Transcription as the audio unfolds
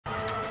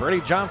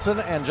Brady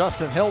Johnson and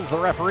Justin Hills, the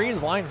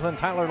referees. Linesman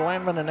Tyler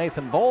Landman and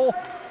Nathan Vole.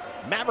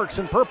 Mavericks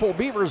in purple,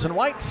 Beavers in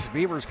white.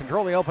 Beavers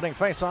control the opening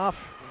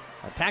face-off.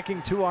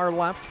 Attacking to our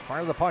left.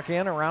 Fire the puck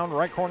in around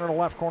right corner to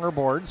left corner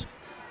boards.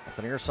 At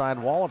the near side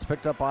wall, it's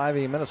picked up by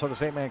the Minnesota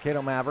State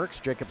Mankato Mavericks.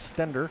 Jacob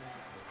Stender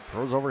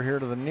throws over here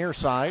to the near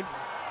side.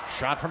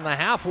 Shot from the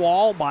half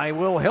wall by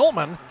Will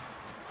Hillman.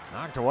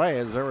 Knocked away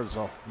as there was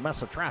a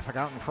mess of traffic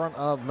out in front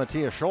of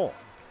Matthias Scholl.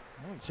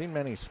 I haven't seen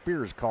many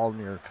spears called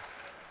in your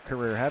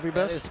career, have you,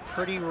 Bess? That is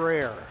pretty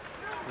rare.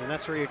 And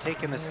that's where you're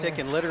taking the stick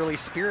and literally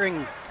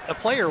spearing a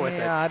player with it.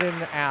 Yeah, I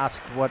didn't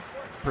ask what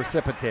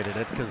precipitated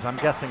it because I'm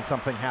guessing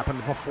something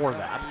happened before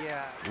that.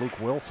 Yeah. Luke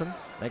Wilson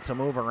makes a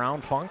move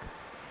around Funk.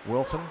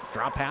 Wilson,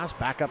 drop pass,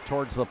 back up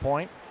towards the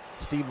point.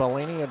 Steve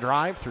Bellini, a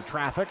drive through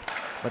traffic.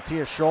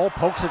 Matthias Scholl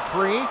pokes it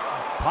free.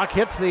 Puck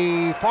hits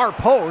the far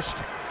post.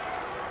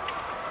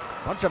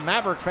 Bunch of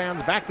Maverick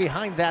fans back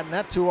behind that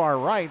net to our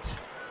right.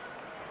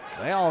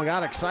 They all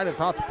got excited,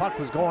 thought the puck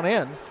was going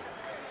in.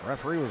 The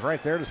referee was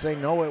right there to say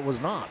no, it was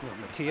not. Yeah,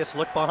 Matthias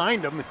looked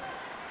behind him.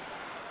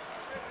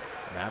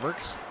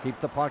 Mavericks keep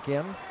the puck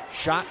in.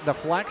 Shot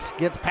deflects,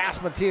 gets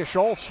past Matthias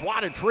Scholl.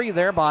 Swatted free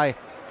there by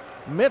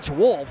Mitch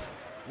Wolf.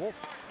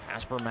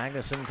 Casper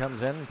Magnuson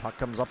comes in. Puck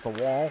comes up the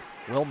wall.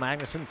 Will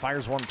Magnuson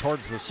fires one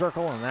towards the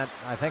circle, and that,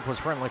 I think, was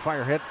friendly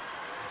fire hit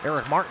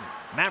Eric Martin.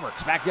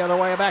 Mavericks back the other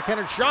way, a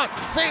backhanded shot.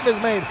 Save is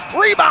made.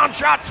 Rebound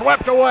shot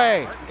swept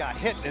away. Martin got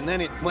hit, and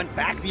then it went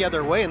back the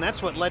other way, and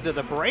that's what led to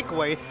the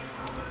breakaway.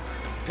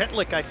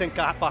 Pitlick, I think,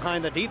 got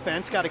behind the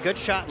defense, got a good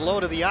shot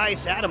low to the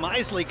ice. Adam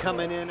Isley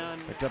coming in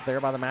on. Picked up there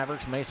by the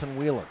Mavericks, Mason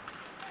Wheeler.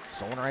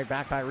 Stolen right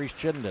back by Reese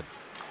Chittenden.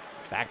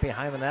 Back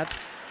behind the net.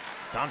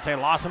 Dante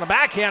Lawson, a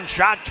backhand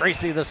shot.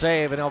 Tracy the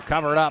save, and he'll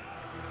cover it up.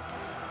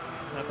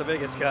 Not the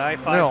biggest guy,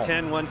 5'10",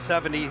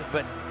 170,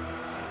 but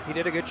he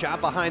did a good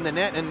job behind the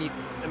net, and he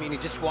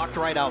just walked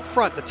right out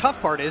front. The tough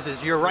part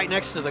is you're right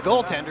next to the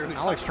goaltender. Who's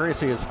Alex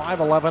Tracy is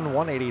 5'11",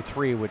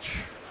 183, which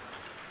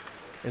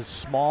is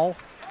small,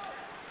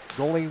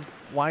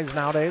 goalie-wise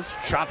nowadays.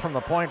 Shot from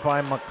the point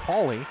by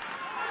McCauley.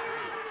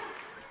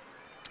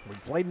 We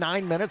played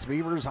 9 minutes.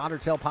 Beavers Otter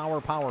Tail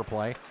power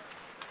play.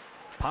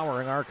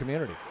 Powering our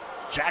community.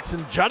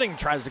 Jackson Judding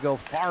tries to go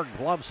far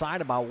glove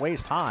side, about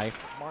waist high.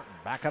 Martin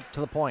back up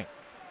to the point.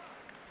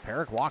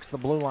 Perrick walks the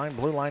blue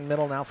line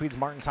middle, now feeds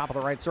Martin top of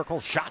the right circle.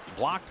 Shot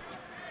blocked.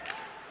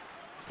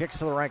 Kicks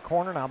to the right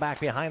corner, now back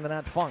behind the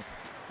net. Funk.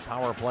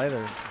 Power play.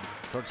 The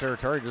Coach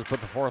Territory just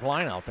put the fourth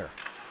line out there.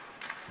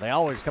 They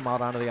always come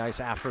out onto the ice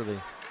after the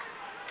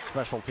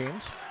special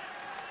teams.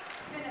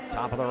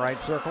 Top of the right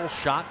circle.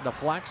 Shot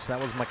deflects.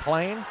 That was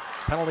McLean.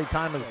 Penalty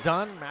time is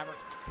done. Maverick.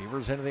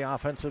 Beavers into the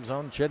offensive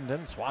zone.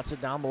 Chittenden swats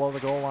it down below the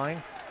goal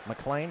line.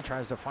 McLean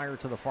tries to fire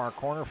to the far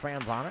corner.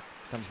 Fans on it.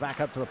 Comes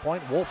back up to the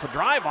point. Wolf a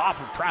drive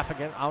off of traffic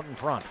out in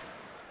front.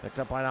 Picked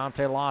up by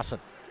Dante Lawson.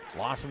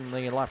 Lawson in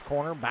the left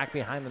corner. Back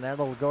behind the net.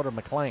 It'll go to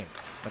McLean.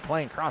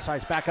 McLean cross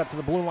ice back up to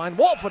the blue line.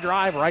 Wolf a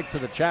drive right to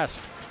the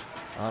chest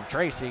of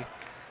Tracy.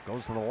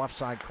 Goes to the left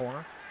side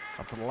corner.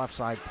 Up to the left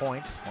side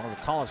point. One of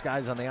the tallest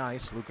guys on the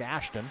ice, Luke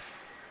Ashton.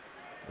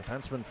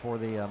 Defenseman for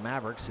the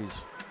Mavericks.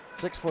 He's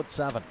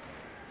 6'7".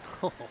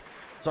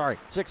 Sorry,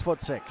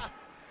 6'6".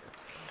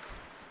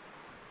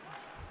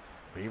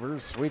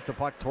 Beavers sweep the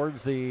puck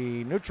towards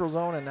the neutral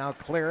zone and now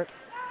clear it.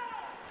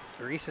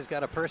 Reese has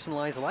got a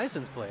personalized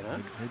license plate, huh?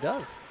 He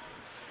does.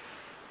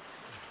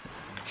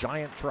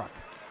 Giant truck.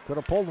 Could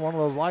have pulled one of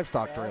those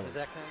livestock trailers.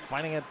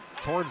 Finding it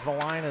towards the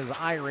line is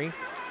Irie.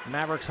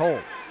 Mavericks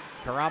hold.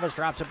 Carabas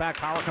drops it back.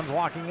 Power comes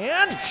walking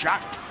in.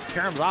 Shot.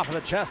 Caroms off of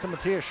the chest of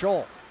Matthias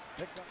Scholl.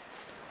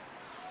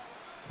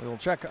 We will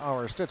check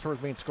our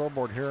Stittsworth Meat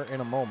scoreboard here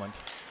in a moment.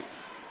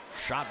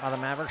 Shot by the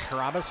Mavericks.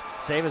 Carabas.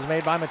 Save is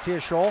made by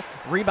Matthias Scholl.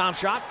 Rebound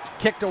shot.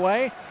 Kicked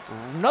away.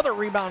 Another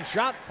rebound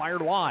shot.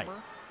 Fired wide.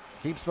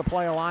 Keeps the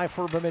play alive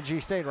for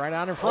Bemidji State. Right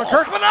out in front.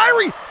 Kirkland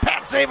Irie.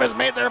 Pat save is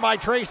made there by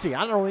Tracy.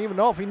 I don't even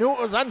know if he knew it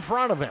was in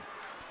front of him.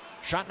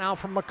 Shot now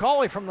from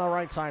McCauley from the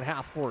right side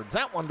half boards.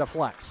 That one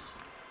deflects.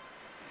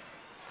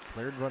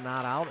 Cleared but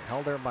not out.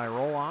 Held there by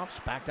roll-offs.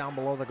 Back down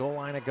below the goal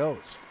line it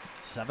goes.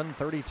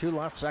 7:32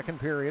 left, second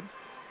period.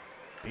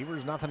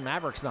 Beavers nothing,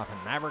 Mavericks nothing.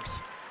 Mavericks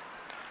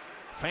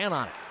fan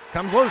on it.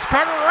 Comes loose.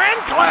 Carter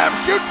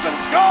Rancliffe shoots and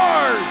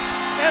scores.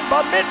 And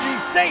Bemidji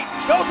State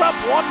goes up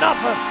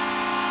 1-0.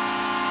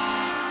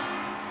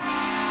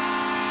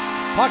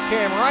 Puck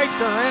came right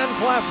to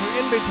Rancliffe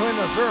in between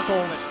the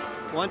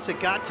circles. Once it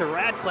got to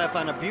Radcliffe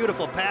on a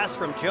beautiful pass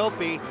from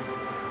Jopi.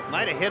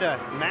 Might have hit a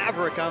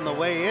Maverick on the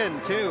way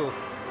in, too.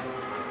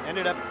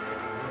 Ended up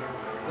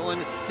going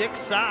to stick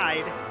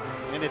side,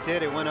 and it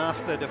did. It went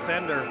off the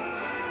defender.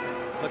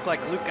 Looked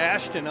like Luke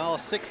Ashton, all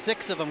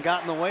 6'6" of them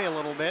got in the way a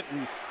little bit,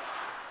 and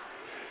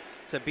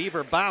it's a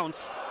Beaver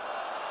bounce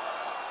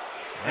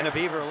and a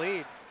Beaver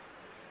lead.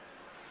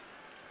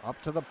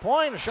 Up to the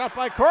point, a shot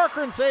by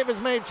Corcoran, save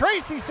is made.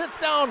 Tracy sits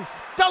down,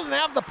 doesn't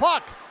have the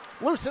puck.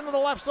 Loose into the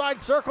left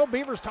side circle,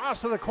 Beavers toss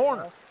to the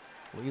corner.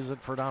 Leaves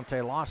it for Dante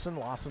Lawson.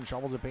 Lawson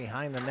shovels it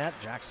behind the net.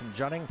 Jackson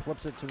Judding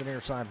flips it to the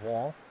near side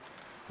wall.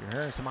 You're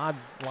hearing some odd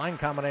line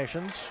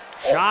combinations.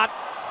 Shot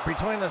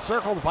between the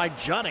circles by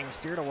Judding,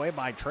 steered away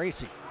by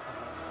Tracy.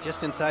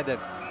 Just inside the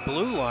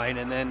blue line,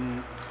 and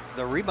then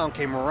the rebound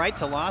came right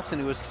to Lawson,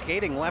 who was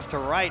skating left to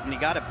right, and he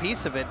got a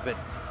piece of it, but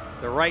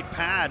the right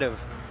pad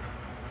of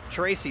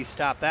Tracy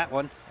stopped that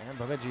one. And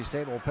Bemidji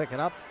State will pick it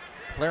up,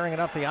 clearing it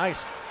up the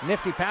ice.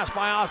 Nifty pass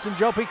by Austin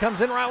Jopie,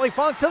 comes in, Riley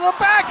Funk to the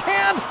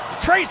backhand.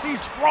 Tracy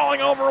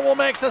sprawling over will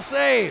make the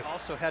save.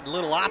 Also had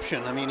little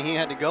option. I mean, he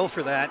had to go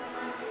for that.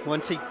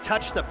 Once he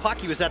touched the puck,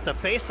 he was at the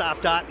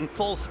face-off dot in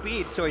full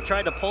speed, so he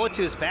tried to pull it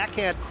to his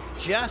backhand.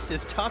 Just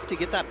as tough to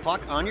get that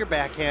puck on your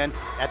backhand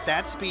at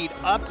that speed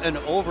up and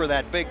over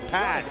that big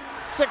pad.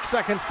 6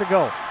 seconds to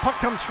go. Puck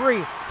comes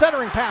free.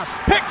 Centering pass.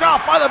 Picked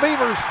off by the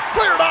Beavers.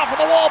 Cleared off of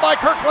the wall by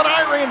Kirkland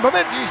Irie, and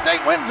Bemidji State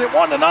wins it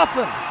 1-0.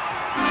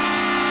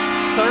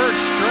 Third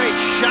straight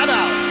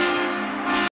shutout